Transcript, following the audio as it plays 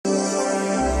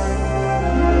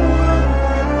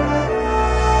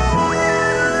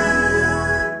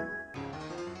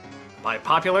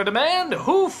popular demand,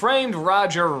 Who Framed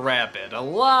Roger Rabbit? A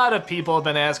lot of people have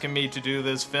been asking me to do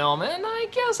this film, and I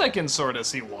guess I can sorta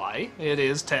see why. It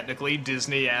is technically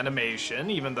Disney animation,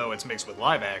 even though it's mixed with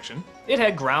live action. It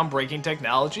had groundbreaking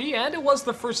technology, and it was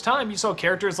the first time you saw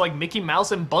characters like Mickey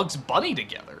Mouse and Bugs Bunny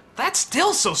together. That's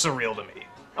still so surreal to me.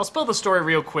 I'll spell the story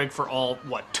real quick for all,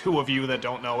 2 of you that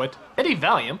don't know it. Eddie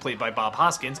Valiant, played by Bob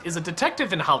Hoskins, is a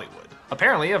detective in Hollywood.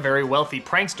 Apparently, a very wealthy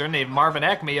prankster named Marvin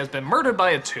Acme has been murdered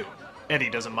by a Toon. Eddie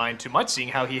doesn't mind too much seeing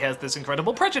how he has this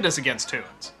incredible prejudice against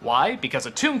Toons. Why? Because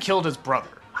a Toon killed his brother.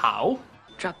 How?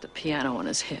 Dropped the piano on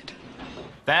his head.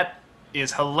 That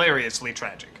is hilariously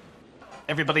tragic.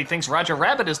 Everybody thinks Roger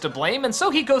Rabbit is to blame, and so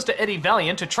he goes to Eddie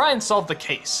Valiant to try and solve the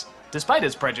case. Despite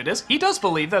his prejudice, he does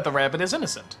believe that the rabbit is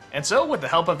innocent. And so, with the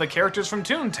help of the characters from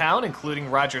Toontown, including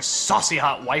Roger's saucy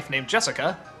hot wife named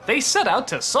Jessica, they set out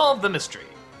to solve the mystery.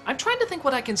 I'm trying to think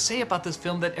what I can say about this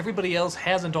film that everybody else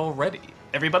hasn't already.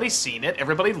 Everybody's seen it,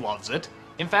 everybody loves it.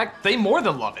 In fact, they more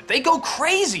than love it. They go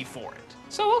crazy for it.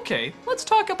 So okay, let's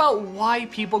talk about why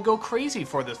people go crazy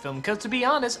for this film, because to be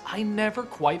honest, I never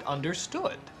quite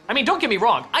understood. I mean, don't get me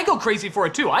wrong, I go crazy for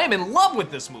it too. I am in love with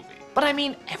this movie. But I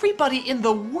mean, everybody in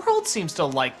the world seems to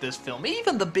like this film,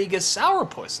 even the biggest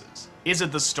sourpusses. Is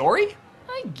it the story?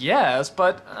 I guess,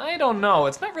 but I don't know.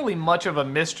 It's not really much of a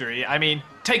mystery. I mean,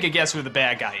 take a guess who the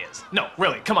bad guy is. No,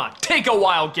 really, come on, take a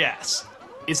wild guess.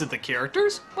 Is it the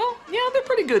characters? Well, yeah, they're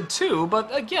pretty good too, but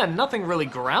again, nothing really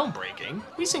groundbreaking.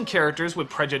 We've seen characters with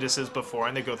prejudices before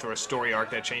and they go through a story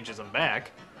arc that changes them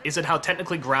back. Is it how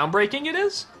technically groundbreaking it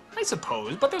is? I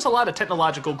suppose, but there's a lot of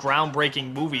technological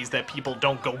groundbreaking movies that people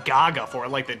don't go gaga for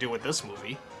like they do with this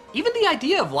movie. Even the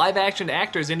idea of live-action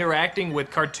actors interacting with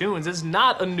cartoons is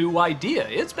not a new idea.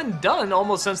 It's been done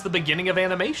almost since the beginning of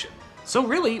animation. So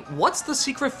really, what's the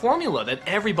secret formula that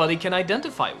everybody can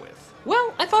identify with?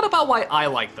 Well, I thought about why I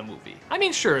like the movie. I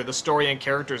mean, sure, the story and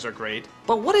characters are great,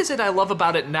 but what is it I love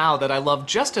about it now that I love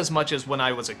just as much as when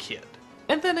I was a kid?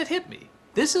 And then it hit me.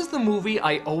 This is the movie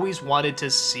I always wanted to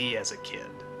see as a kid.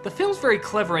 The film's very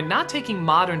clever in not taking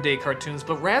modern-day cartoons,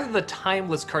 but rather the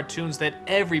timeless cartoons that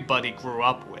everybody grew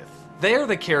up with. They're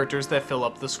the characters that fill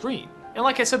up the screen. And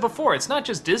like I said before, it's not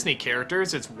just Disney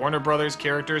characters, it's Warner Brothers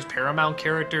characters, Paramount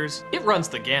characters. It runs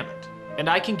the gamut. And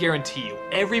I can guarantee you,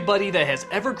 everybody that has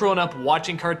ever grown up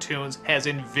watching cartoons has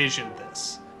envisioned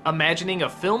this. Imagining a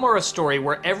film or a story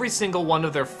where every single one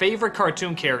of their favorite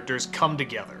cartoon characters come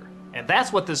together. And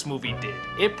that's what this movie did.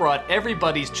 It brought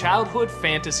everybody's childhood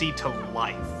fantasy to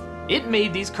life. It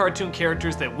made these cartoon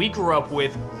characters that we grew up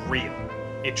with real.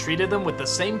 It treated them with the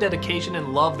same dedication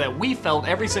and love that we felt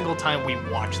every single time we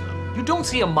watched them. You don't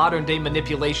see a modern day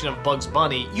manipulation of Bugs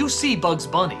Bunny, you see Bugs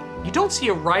Bunny. You don't see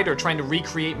a writer trying to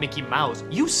recreate Mickey Mouse,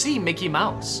 you see Mickey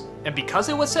Mouse. And because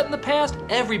it was set in the past,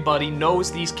 everybody knows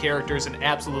these characters and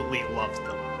absolutely loves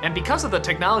them. And because of the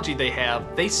technology they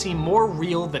have, they seem more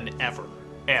real than ever.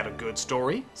 Add a good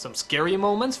story, some scary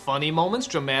moments, funny moments,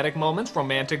 dramatic moments,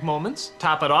 romantic moments.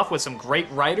 Top it off with some great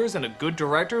writers and a good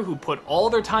director who put all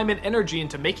their time and energy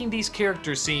into making these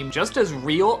characters seem just as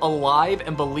real, alive,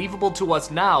 and believable to us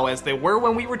now as they were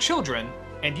when we were children.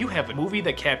 And you have a movie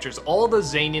that captures all the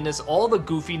zaniness, all the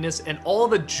goofiness, and all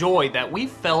the joy that we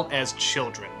felt as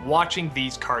children watching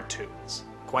these cartoons.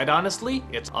 Quite honestly,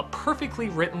 it's a perfectly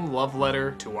written love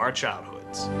letter to our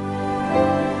childhoods.